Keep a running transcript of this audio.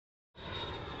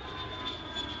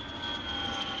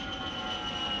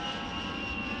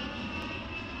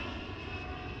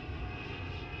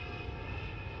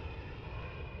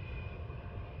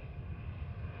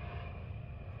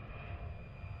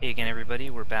Hey again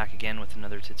everybody, we're back again with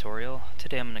another tutorial.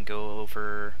 Today I'm going to go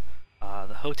over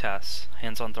the HOTAS,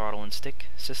 Hands-On-Throttle-And-Stick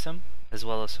system, as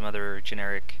well as some other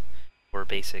generic or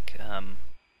basic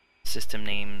system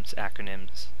names,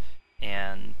 acronyms,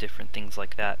 and different things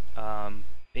like that.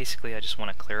 Basically I just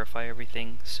want to clarify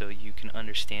everything so you can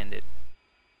understand it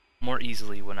more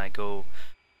easily when I go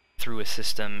through a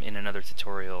system in another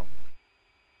tutorial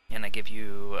and I give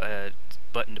you a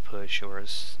button to push or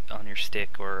on your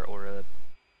stick or a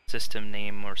system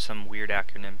name or some weird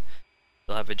acronym.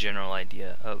 You'll have a general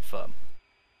idea of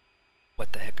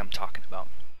what the heck I'm talking about.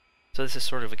 So this is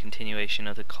sort of a continuation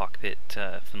of the cockpit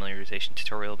familiarization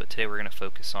tutorial, but today we're going to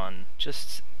focus on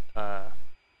just the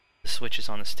switches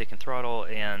on the stick and throttle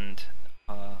and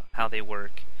how they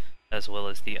work, as well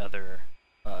as the other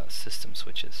system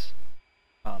switches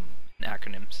and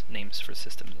acronyms, names for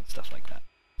systems and stuff like that.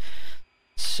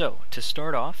 So to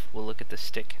start off, we'll look at the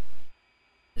stick.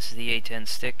 This is the A-10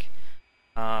 stick.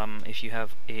 If you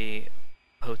have a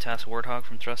HOTAS Warthog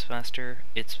from Thrustmaster,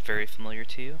 it's very familiar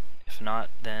to you. If not,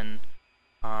 then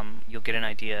you'll get an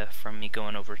idea from me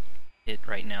going over it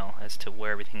right now as to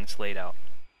where everything's laid out.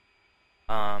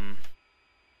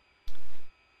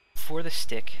 For the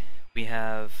stick, we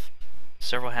have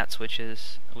several hat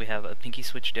switches. We have a pinky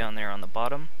switch down there on the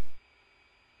bottom,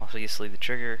 obviously the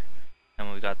trigger, and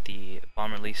we've got the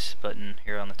bomb release button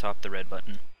here on the top, the red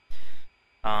button.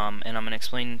 And I'm going to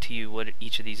explain to you what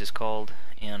each of these is called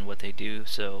and what they do,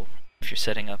 so if you're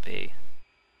setting up a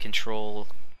control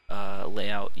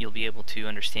layout, you'll be able to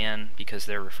understand because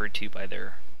they're referred to by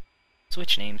their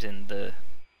switch names in the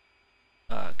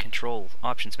control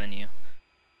options menu,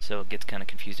 so it gets kind of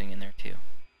confusing in there too.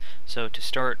 So to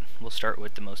start, we'll start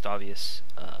with the most obvious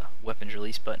weapons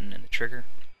release button and the trigger.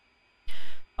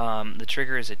 The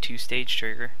trigger is a two-stage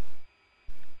trigger.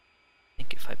 I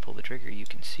think if I pull the trigger you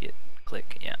can see it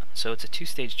click, yeah. So it's a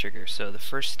two-stage trigger, so the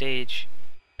first stage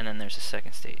and then there's a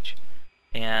second stage.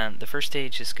 And the first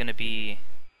stage is going to be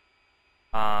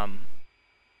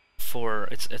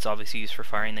it's obviously used for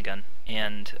firing the gun,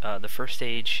 and the first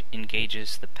stage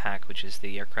engages the PAC, which is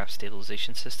the aircraft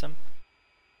stabilization system.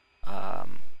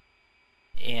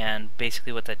 And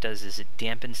basically what that does is it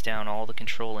dampens down all the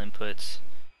control inputs,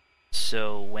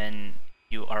 so when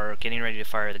you are getting ready to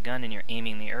fire the gun and you're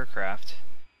aiming the aircraft,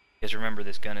 because remember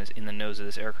this gun is in the nose of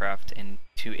this aircraft, and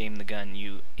to aim the gun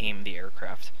you aim the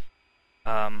aircraft.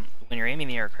 When you're aiming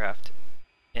the aircraft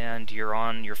and you're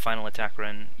on your final attack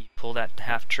run, you pull that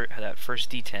that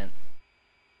first detent,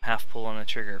 half pull on the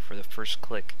trigger for the first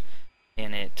click,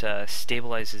 and it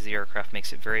stabilizes the aircraft,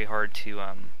 makes it very hard to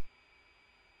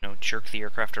jerk the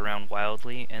aircraft around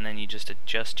wildly, and then you just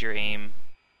adjust your aim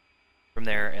from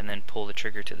there and then pull the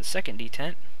trigger to the second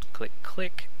detent, click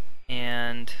click,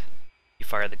 and you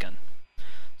fire the gun.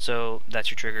 So that's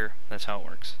your trigger, that's how it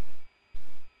works.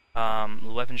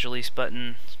 The weapons release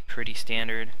button is pretty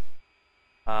standard.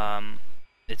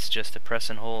 It's just a press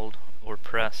and hold or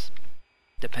press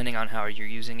depending on how you're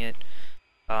using it.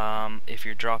 If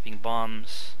you're dropping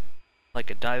bombs like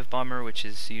a dive bomber, which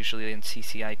is usually in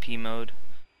CCIP mode,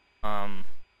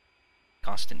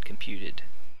 constant computed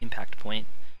impact point,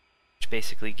 which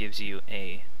basically gives you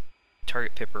a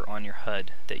target pipper on your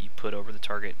HUD that you put over the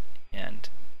target and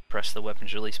press the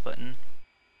weapons release button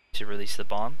to release the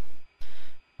bomb.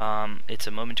 It's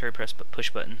a momentary push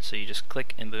button, so you just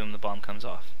click and boom, the bomb comes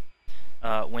off.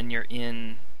 When you're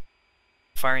in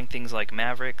firing things like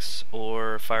Mavericks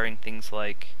or firing things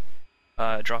like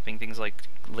dropping things like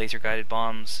laser guided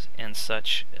bombs and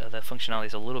such, the functionality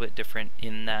is a little bit different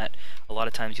in that a lot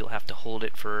of times you'll have to hold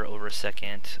it for over a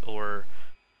second, or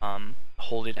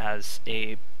hold it as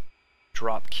a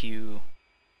drop cue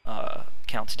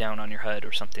counts down on your HUD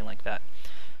or something like that.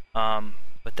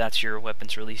 But that's your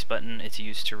weapons release button. It's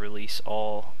used to release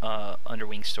all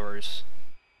underwing stores,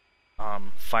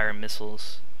 fire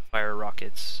missiles, fire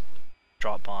rockets,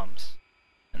 drop bombs,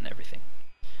 and everything.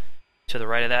 To the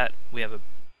right of that, we have a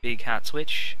big hat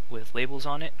switch with labels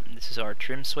on it. This is our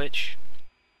trim switch.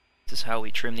 This is how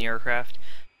we trim the aircraft.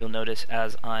 You'll notice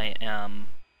as I am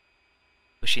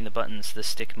pushing the buttons, the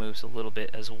stick moves a little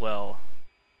bit as well.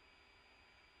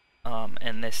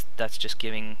 And that's just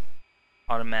giving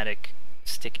automatic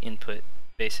stick input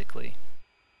basically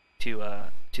to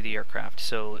the aircraft.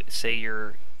 So say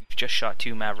you've just shot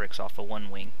two Mavericks off of one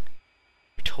wing.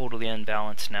 You're totally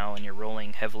unbalanced now and you're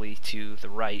rolling heavily to the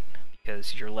right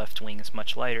because your left wing is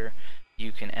much lighter.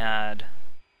 You can add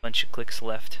a bunch of clicks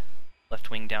left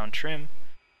wing down trim,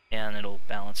 and it'll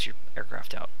balance your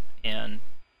aircraft out. And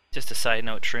just a side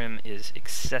note, trim is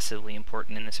excessively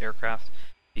important in this aircraft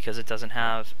because it doesn't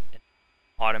have an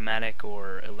automatic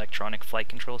or electronic flight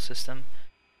control system.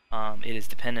 it is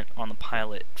dependent on the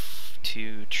pilot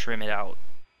to trim it out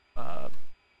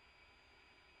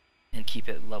and keep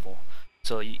it level.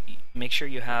 So you make sure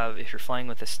you have, if you're flying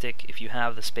with a stick, if you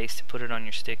have the space to put it on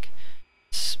your stick,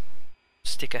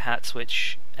 stick a hat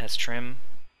switch as trim.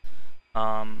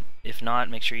 If not,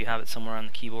 make sure you have it somewhere on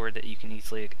the keyboard that you can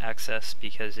easily access,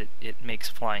 because it makes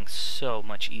flying so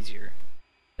much easier,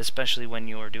 especially when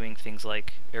you are doing things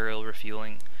like aerial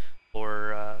refueling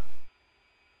or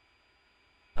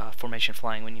formation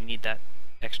flying, when you need that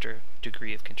extra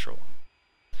degree of control.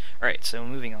 Alright, so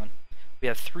moving on. We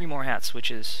have 3 more hat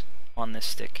switches on this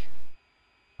stick.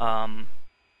 The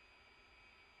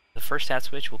first hat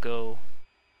switch we'll go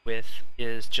with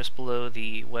is just below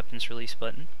the weapons release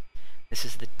button. This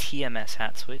is the TMS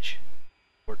hat switch,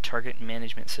 or Target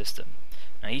Management System.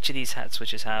 Now each of these hat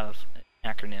switches have an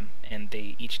acronym, and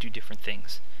they each do different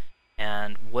things.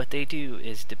 And what they do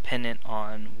is dependent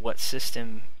on what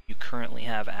system you currently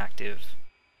have active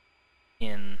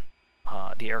in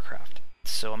the aircraft.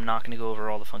 So I'm not going to go over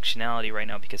all the functionality right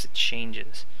now because it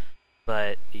changes,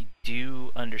 but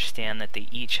do understand that they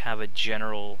each have a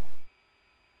general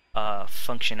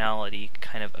functionality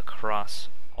kind of across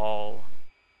all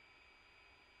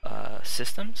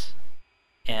systems,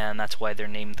 and that's why they're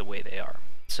named the way they are.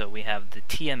 So we have the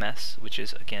TMS, which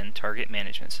is again Target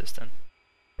Management System,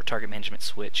 or Target Management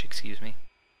Switch, excuse me.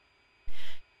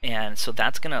 And so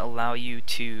that's going to allow you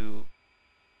to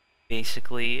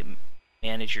basically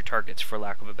manage your targets, for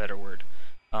lack of a better word.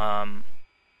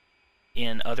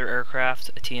 In other aircraft,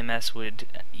 a TMS would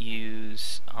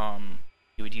use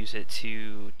you would use it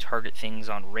to target things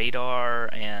on radar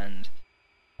and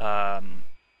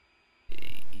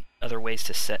other ways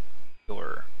to set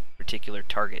your particular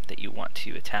target that you want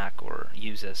to attack or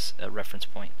use as a reference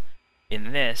point.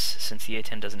 In this, since the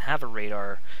A-10 doesn't have a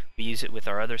radar, we use it with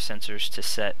our other sensors to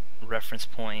set reference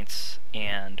points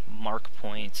and mark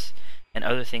points and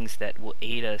other things that will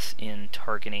aid us in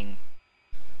targeting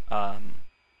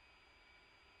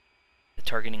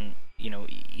you know,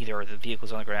 either the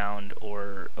vehicles on the ground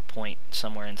or a point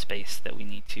somewhere in space that we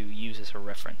need to use as a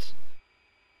reference.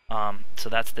 So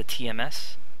that's the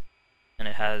TMS, and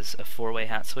it has a 4-way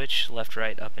hat switch, left,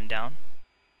 right, up, and down.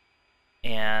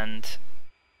 And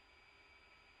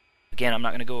again, I'm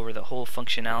not going to go over the whole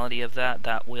functionality of that.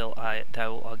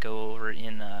 I'll go over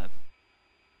in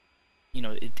you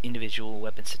know, individual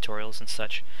weapons tutorials and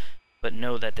such. But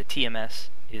know that the TMS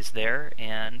is there,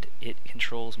 and it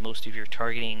controls most of your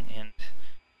targeting and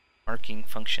marking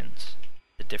functions,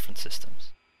 the different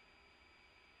systems.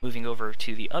 Moving over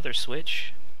to the other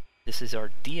switch, this is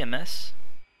our DMS,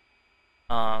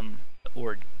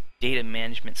 or Data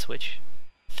Management Switch.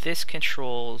 This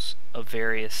controls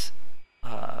various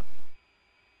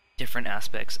different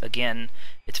aspects. Again,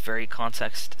 it's very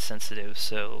context sensitive,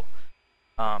 so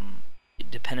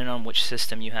depending on which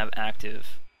system you have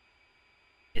active,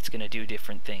 it's going to do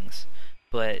different things.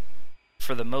 But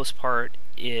for the most part,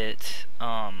 it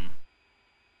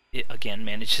again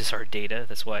manages our data.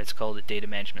 That's why it's called a data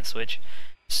management switch.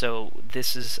 So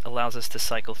this allows us to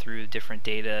cycle through different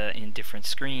data in different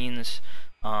screens.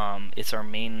 It's our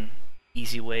main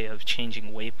easy way of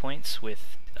changing waypoints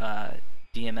with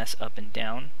DMS up and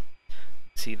down.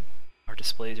 See, our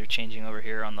displays are changing over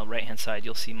here. On the right hand side,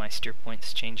 you'll see my steer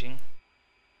points changing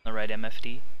on the right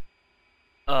MFD.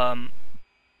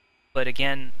 But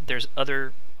again, there's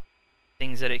other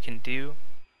things that it can do,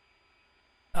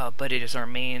 but it is our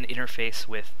main interface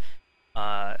with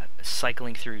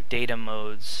cycling through data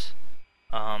modes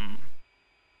and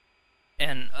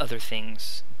other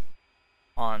things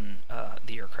on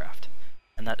the aircraft.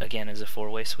 And that again is a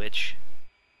 4-way switch,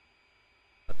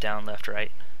 up, down, left,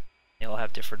 right. They all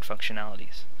have different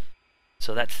functionalities.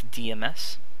 So that's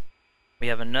DMS. We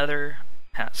have another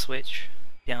hat switch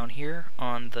down here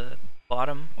on the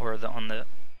bottom, or on the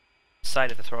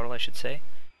side of the throttle, I should say.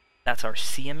 That's our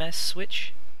CMS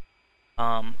switch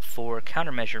for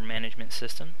countermeasure management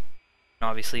system. And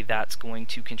obviously that's going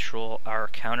to control our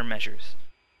countermeasures.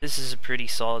 This is a pretty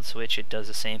solid switch. It does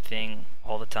the same thing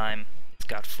all the time. It's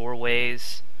got 4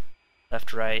 ways,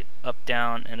 left, right, up,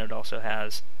 down, and it also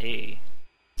has a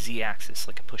Z-axis,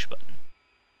 like a push button.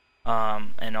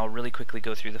 And I'll really quickly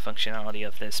go through the functionality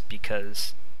of this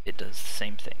because it does the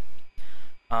same thing.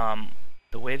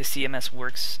 The way the CMS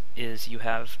works is you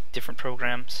have different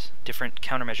programs, different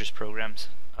countermeasures programs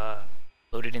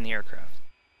loaded in the aircraft.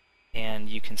 And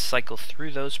you can cycle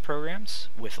through those programs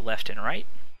with left and right.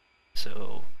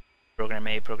 So program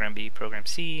A, program B, program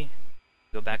C,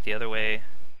 go back the other way,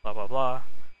 blah blah blah.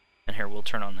 And here we'll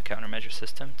turn on the countermeasure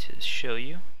system to show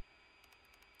you.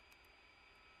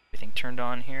 Everything turned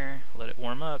on here, let it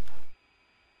warm up.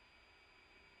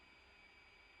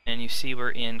 And you see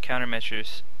we're in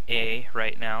countermeasures A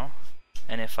right now,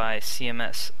 and if I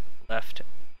CMS left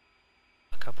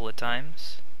a couple of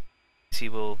times, you see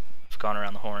we'll have gone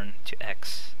around the horn to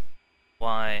X,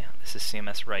 Y, this is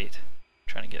CMS right. I'm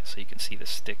trying to get so you can see the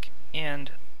stick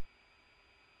and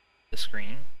the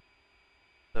screen.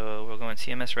 So we'll go in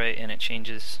CMS right and it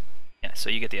changes, yeah, so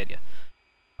you get the idea.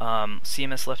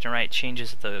 CMS left and right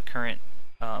changes the current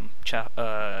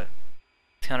countermeasures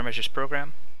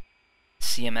program.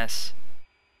 CMS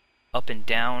up and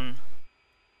down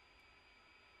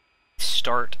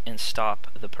start and stop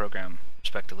the program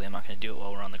respectively. I'm not going to do it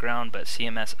while we're on the ground, but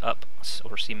CMS up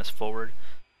or CMS forward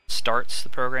starts the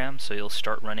program, so you'll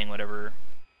start running whatever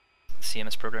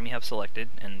CMS program you have selected,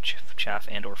 and chaff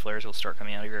and or flares will start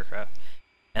coming out of your aircraft,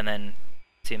 and then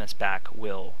CMS back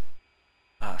will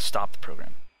stop the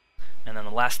program. And then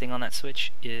the last thing on that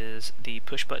switch is the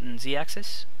push button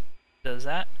Z-axis. Does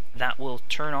that will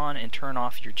turn on and turn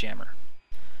off your jammer.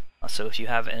 So if you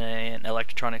have an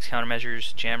electronics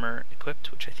countermeasures jammer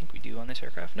equipped, which I think we do on this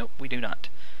aircraft, nope, we do not,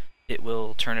 it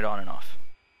will turn it on and off.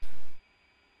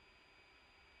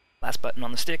 Last button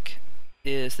on the stick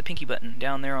is the pinky button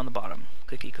down there on the bottom.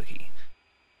 Clicky clicky.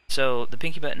 So the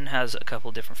pinky button has a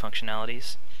couple different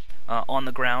functionalities. On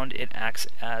the ground it acts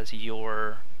as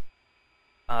your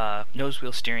nose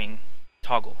wheel steering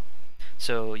toggle.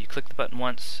 So you click the button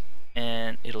once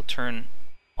and it'll turn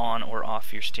on or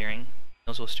off your steering,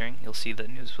 nose wheel steering. You'll see the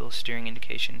nose wheel steering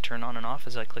indication turn on and off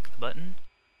as I click the button.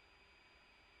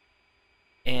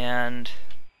 And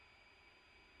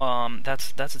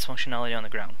that's its functionality on the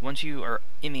ground. Once you are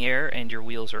in the air and your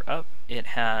wheels are up, it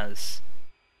has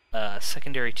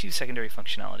two secondary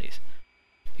functionalities.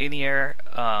 In the air,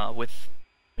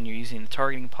 when you're using the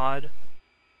targeting pod,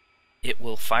 it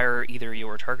will fire either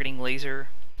your targeting laser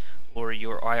or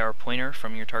your IR pointer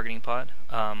from your targeting pod,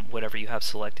 whatever you have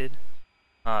selected.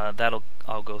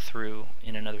 I'll go through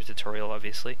in another tutorial,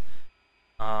 obviously.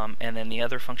 And then the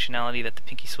other functionality that the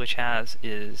pinky switch has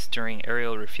is during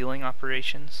aerial refueling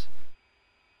operations.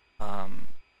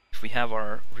 If we have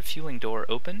our refueling door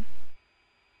open,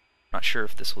 not sure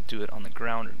if this will do it on the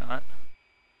ground or not.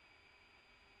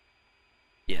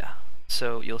 Yeah,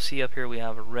 so you'll see up here we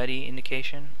have a ready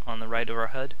indication on the right of our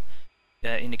HUD,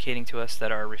 indicating to us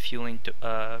that our refueling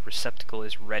receptacle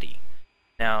is ready.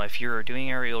 Now, if you're doing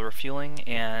aerial refueling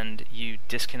and you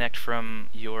disconnect from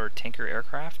your tanker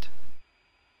aircraft,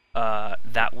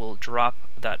 that will drop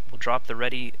the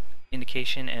ready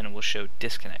indication and it will show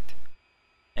disconnect.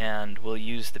 And we'll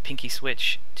use the pinky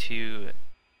switch to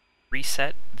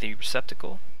reset the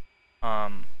receptacle.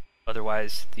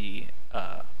 Otherwise, the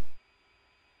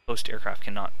host aircraft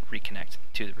cannot reconnect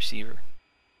to the receiver.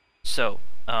 So,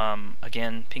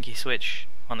 again, pinky switch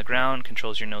on the ground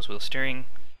controls your nose wheel steering.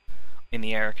 In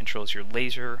the air, controls your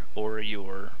laser or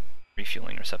your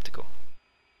refueling receptacle.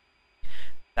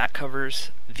 That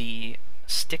covers the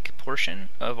stick portion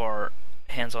of our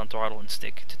hands-on throttle and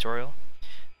stick tutorial.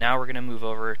 Now we're going to move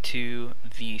over to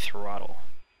the throttle.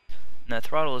 And the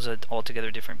throttle is an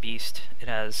altogether different beast. It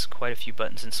has quite a few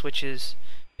buttons and switches.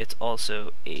 It's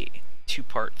also a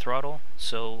two-part throttle,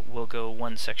 so we'll go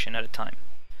one section at a time.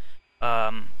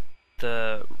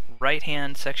 The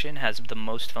right-hand section has the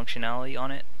most functionality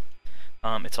on it.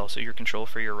 It's also your control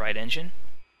for your right engine.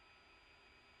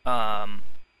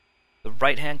 The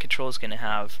right-hand control is going to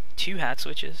have two hat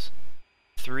switches,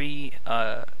 three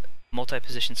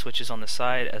multi-position switches on the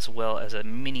side, as well as a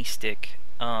mini stick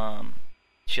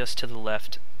just to the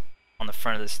left on the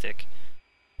front of the stick.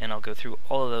 And I'll go through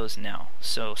all of those now.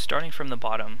 So starting from the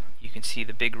bottom, you can see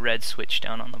the big red switch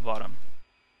down on the bottom.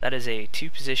 That is a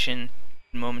two-position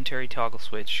momentary toggle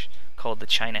switch called the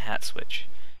China hat switch.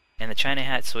 And the China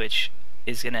hat switch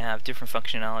is going to have different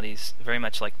functionalities, very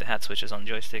much like the hat switches on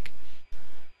joystick.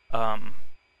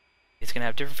 It's going to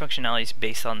have different functionalities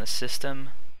based on the system,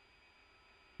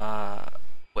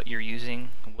 what you're using,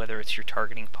 whether it's your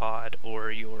targeting pod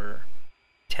or your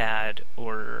TAD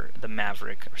or the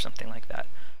Maverick or something like that.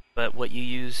 But what you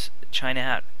use China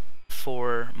hat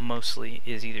for mostly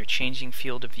is either changing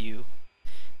field of view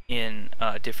in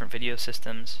different video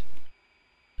systems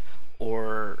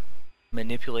or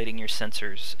manipulating your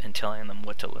sensors and telling them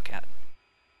what to look at.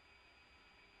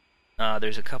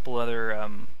 There's a couple other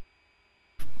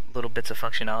little bits of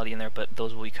functionality in there, but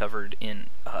those will be covered in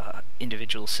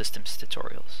individual systems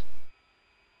tutorials.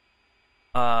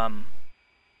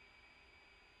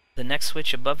 The next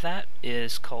switch above that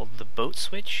is called the boat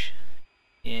switch,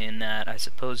 in that I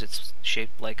suppose it's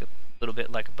shaped like a little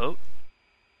bit like a boat,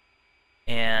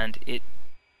 and it's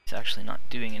actually not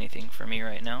doing anything for me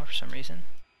right now for some reason,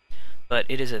 but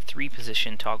it is a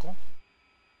three-position toggle.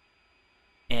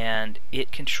 and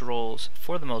it controls,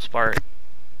 for the most part,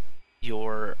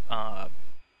 your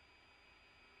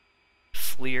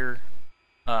FLIR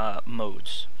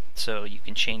modes. So you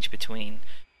can change between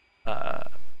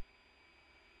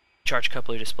charge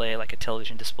coupler display, like a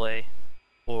television display,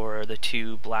 or the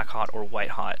two black hot or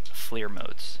white hot FLIR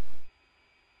modes.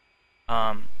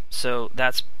 So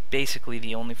that's basically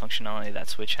the only functionality that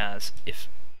switch has. If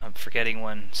I'm forgetting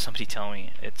one, somebody tell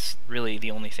me. It's really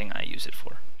the only thing I use it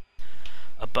for.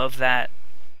 Above that,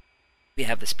 we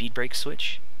have the speed brake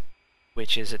switch,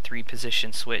 which is a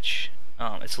 3-position switch.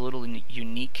 It's a little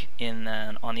unique in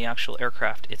that on the actual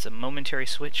aircraft, it's a momentary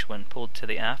switch when pulled to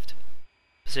the aft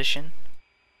position.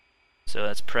 So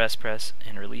that's press, press,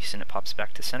 and release, and it pops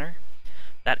back to center.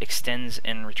 That extends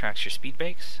and retracts your speed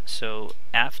brakes. So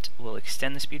aft will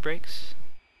extend the speed brakes.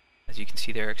 As you can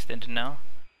see, they're extended now.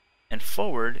 And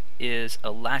forward is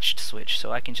a latched switch,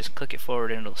 so I can just click it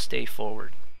forward and it'll stay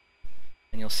forward.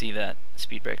 And you'll see that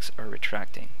speed brakes are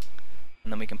retracting.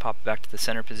 And then we can pop it back to the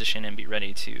center position and be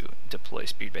ready to deploy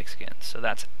speed brakes again. So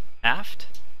that's aft,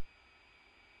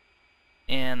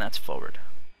 and that's forward.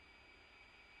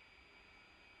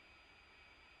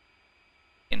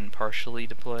 We can partially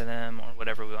deploy them or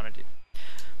whatever we want to do.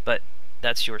 But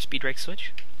that's your speed brake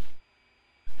switch.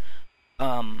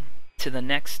 To the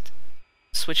next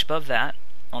switch above that,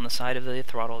 on the side of the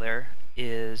throttle there,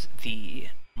 is the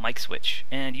mic switch,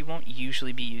 and you won't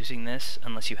usually be using this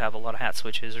unless you have a lot of hat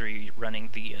switches or you're running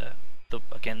the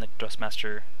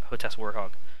Thrustmaster HOTAS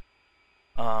Warthog.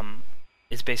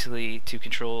 It's basically to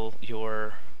control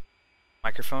your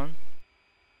microphone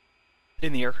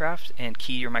in the aircraft and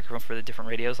key your microphone for the different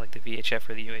radios, like the VHF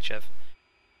or the UHF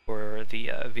or the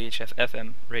VHF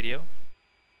FM radio.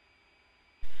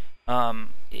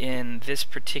 In this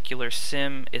particular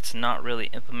sim, it's not really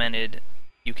implemented.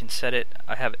 You can set it,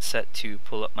 I have it set to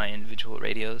pull up my individual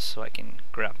radios so I can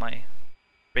grab my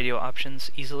radio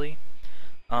options easily.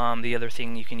 The other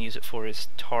thing you can use it for is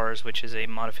TARS, which is a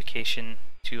modification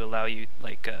to allow you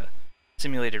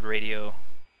simulated radio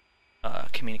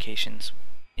communications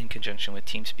in conjunction with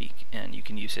TeamSpeak, and you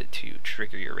can use it to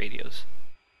trigger your radios.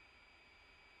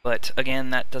 But again,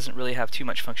 that doesn't really have too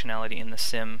much functionality in the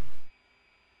sim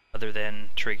other than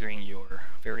triggering your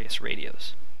various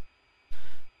radios.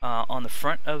 On the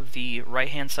front of the right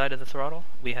hand side of the throttle,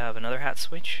 we have another hat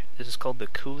switch. This is called the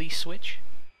coolie switch.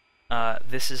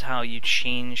 This is how you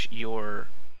change your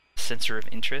sensor of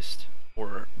interest,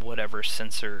 or whatever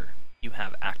sensor you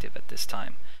have active at this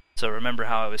time. So remember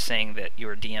how I was saying that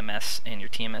your DMS and your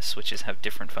TMS switches have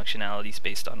different functionalities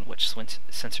based on which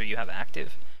sensor you have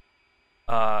active?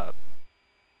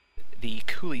 The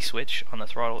coolie switch on the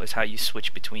throttle is how you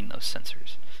switch between those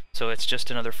sensors. So it's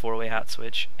just another 4-way hat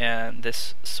switch, and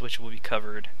this switch will be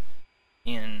covered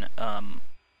in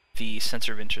the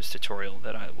sensor of interest tutorial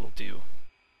that I will do.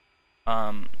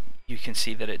 You can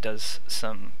see that it does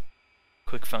some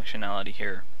quick functionality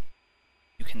here.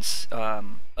 You can,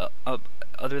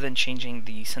 other than changing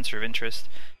the sensor of interest,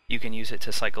 you can use it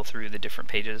to cycle through the different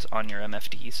pages on your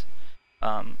MFDs.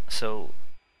 So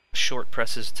short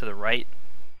presses to the right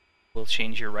will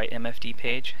change your right MFD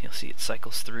page. You'll see it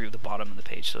cycles through the bottom of the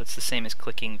page. So it's the same as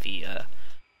clicking the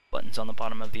buttons on the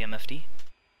bottom of the MFD.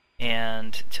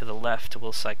 And to the left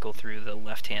will cycle through the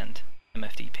left-hand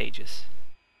MFD pages.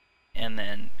 And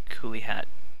then coolie hat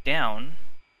down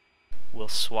will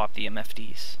swap the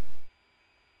MFDs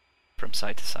from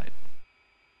side to side.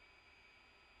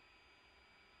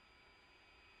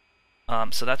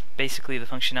 So that's basically the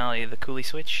functionality of the coolie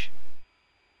switch.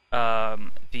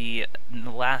 The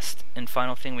last and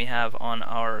final thing we have on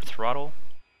our throttle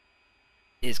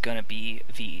is going to be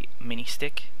the mini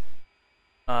stick.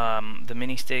 The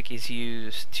mini stick is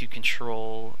used to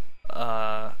control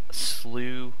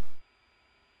slew,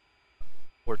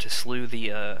 or to slew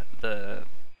the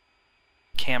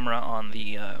camera on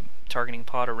the targeting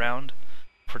pod around.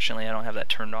 Fortunately, I don't have that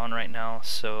turned on right now,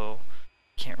 so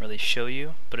can't really show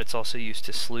you, but it's also used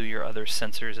to slew your other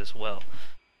sensors as well.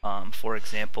 For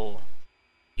example,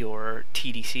 your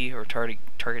TDC, or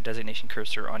target designation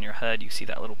cursor on your HUD, you see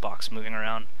that little box moving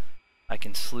around. I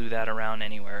can slew that around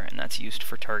anywhere, and that's used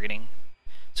for targeting.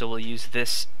 So we'll use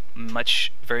this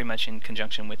very much in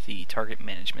conjunction with the target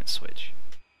management switch,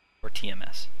 or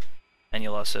TMS. And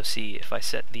you'll also see if I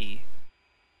set the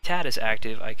TAD as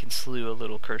active, I can slew a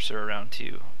little cursor around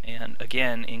too. And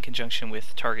again, in conjunction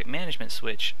with target management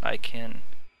switch, I can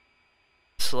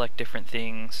select different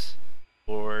things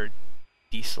or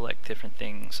deselect different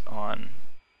things on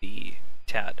the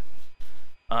TAD.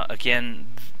 Again,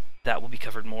 that will be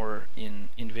covered more in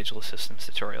individual systems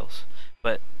tutorials.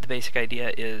 But the basic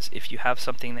idea is if you have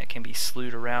something that can be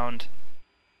slewed around,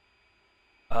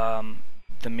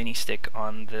 the mini stick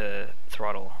on the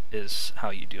throttle is how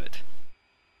you do it.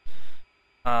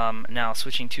 Now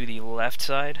switching to the left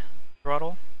side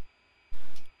throttle,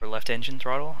 or left engine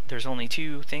throttle, there's only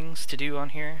two things to do on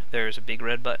here. There's a big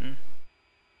red button,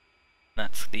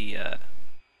 that's the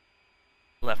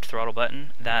left throttle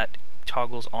button, that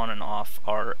toggles on and off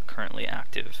our currently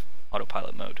active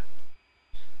autopilot mode.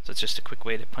 So it's just a quick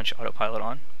way to punch autopilot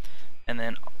on. And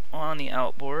then on the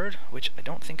outboard, which I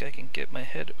don't think I can get my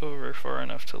head over far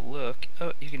enough to look,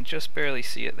 oh, you can just barely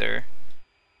see it there.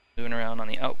 Moving around on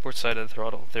the outboard side of the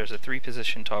throttle, there's a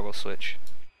 3-position toggle switch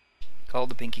called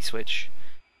the pinky switch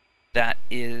that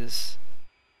is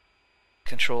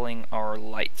controlling our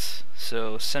lights.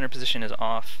 So center position is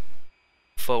off,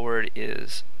 forward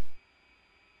is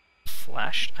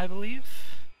flashed, I believe,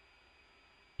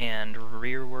 and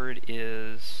forward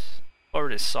is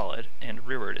solid and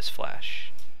rearward is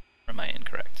flash. Or am I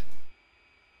incorrect?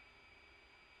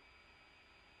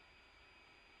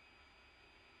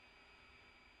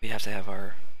 We have to have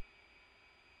our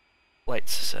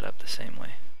lights set up the same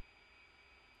way.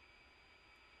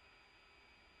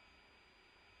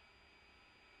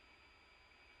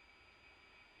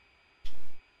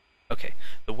 Okay,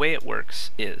 the way it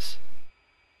works is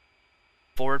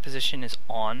forward position is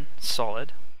on,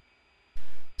 solid,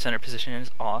 center position is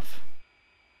off,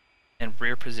 and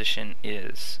rear position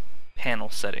is panel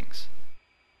settings.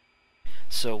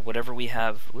 So whatever we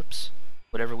have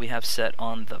set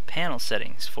on the panel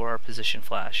settings for our position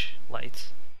flash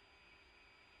lights,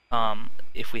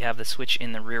 if we have the switch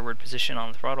in the rearward position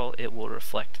on the throttle, it will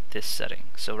reflect this setting.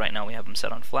 So right now we have them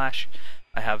set on flash.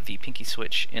 I have the pinky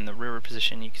switch in the rearward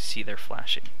position, you can see they're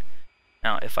flashing.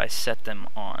 Now if I set them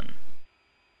on,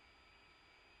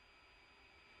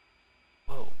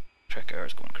 whoa, track error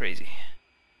is going crazy.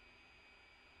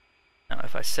 Now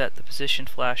if I set the position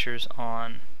flashers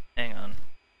on, hang on,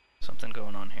 something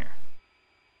going on here.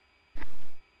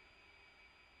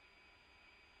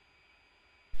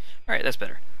 Alright, that's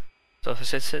better. So if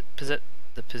I set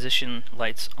the position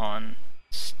lights on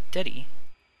steady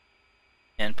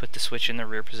and put the switch in the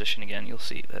rear position again, you'll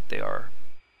see that they are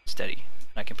steady.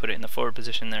 And I can put it in the forward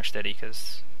position, they're steady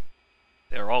because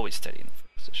they're always steady in the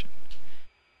forward position.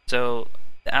 So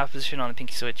the aft position on the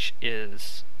pinky switch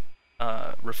is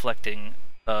reflecting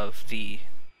of the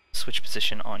switch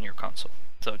position on your console.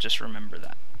 So just remember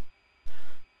that.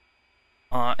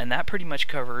 And that pretty much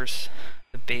covers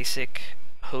the basic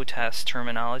HOTAS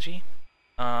terminology.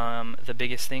 The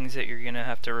biggest things that you're going to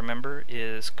have to remember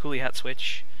is coolie hat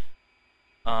switch,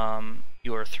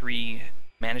 your 3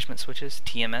 management switches,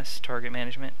 TMS, target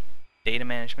management, data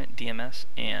management, DMS,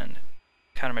 and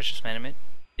countermeasures management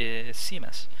is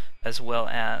CMS, as well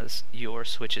as your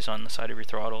switches on the side of your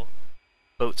throttle,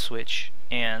 boat switch,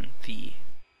 and the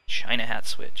China hat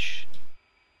switch.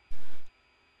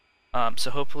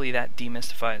 So hopefully that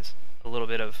demystifies a little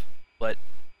bit of what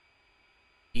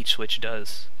each switch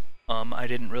does. I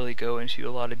didn't really go into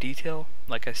a lot of detail.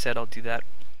 Like I said, I'll do that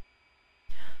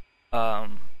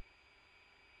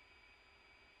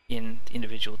in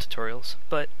individual tutorials,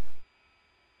 but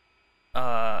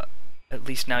at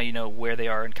least now you know where they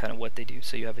are and kind of what they do,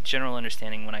 so you have a general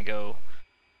understanding when I go,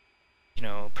 you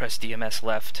know, press DMS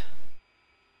left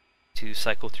to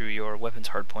cycle through your weapons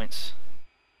hardpoints.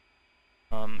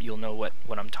 You'll know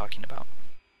what I'm talking about.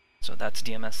 So that's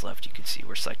DMS left. You can see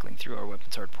we're cycling through our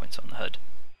weapons hardpoints on the HUD.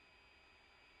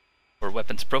 Or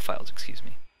weapons profiles, excuse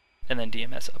me. And then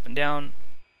DMS up and down,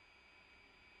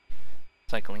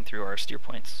 cycling through our steer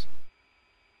points.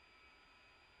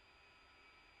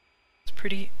 It's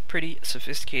pretty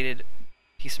sophisticated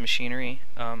piece of machinery.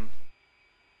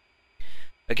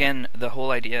 Again, the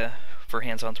whole idea for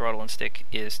hands-on throttle and stick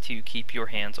is to keep your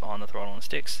hands on the throttle and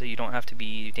stick, so you don't have to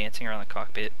be dancing around the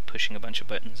cockpit pushing a bunch of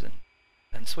buttons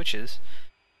and switches.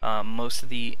 Most of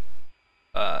the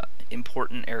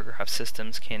important aircraft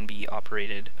systems can be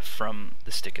operated from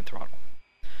the stick and throttle.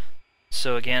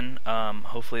 So again,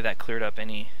 hopefully that cleared up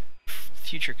any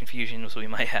future confusions we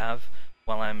might have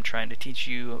while I'm trying to teach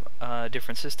you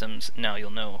different systems. Now you'll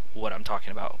know what I'm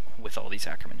talking about with all these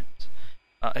acronyms.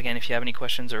 Again, if you have any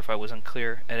questions or if I was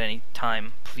unclear at any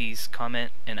time, please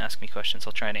comment and ask me questions.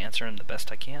 I'll try to answer them the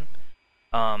best I can.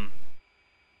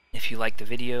 If you like the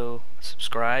video,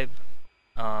 subscribe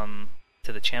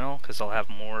to the channel, because I'll have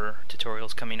more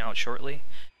tutorials coming out shortly.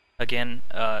 Again,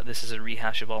 this is a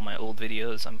rehash of all my old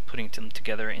videos. I'm putting them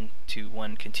together into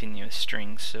one continuous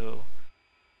string, so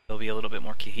they'll be a little bit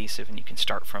more cohesive, and you can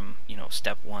start from, you know,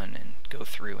 step 1 and go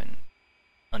through and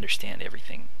understand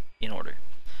everything in order.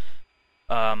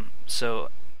 So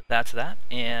that's that,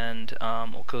 and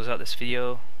we'll close out this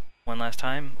video one last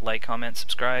time. Like, comment,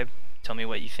 subscribe, Tell me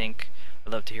what you think.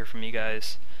 I'd love to hear from you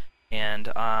guys, and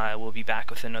I will be back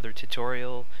with another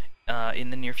tutorial in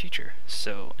the near future.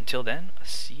 So until then,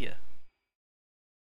 see ya.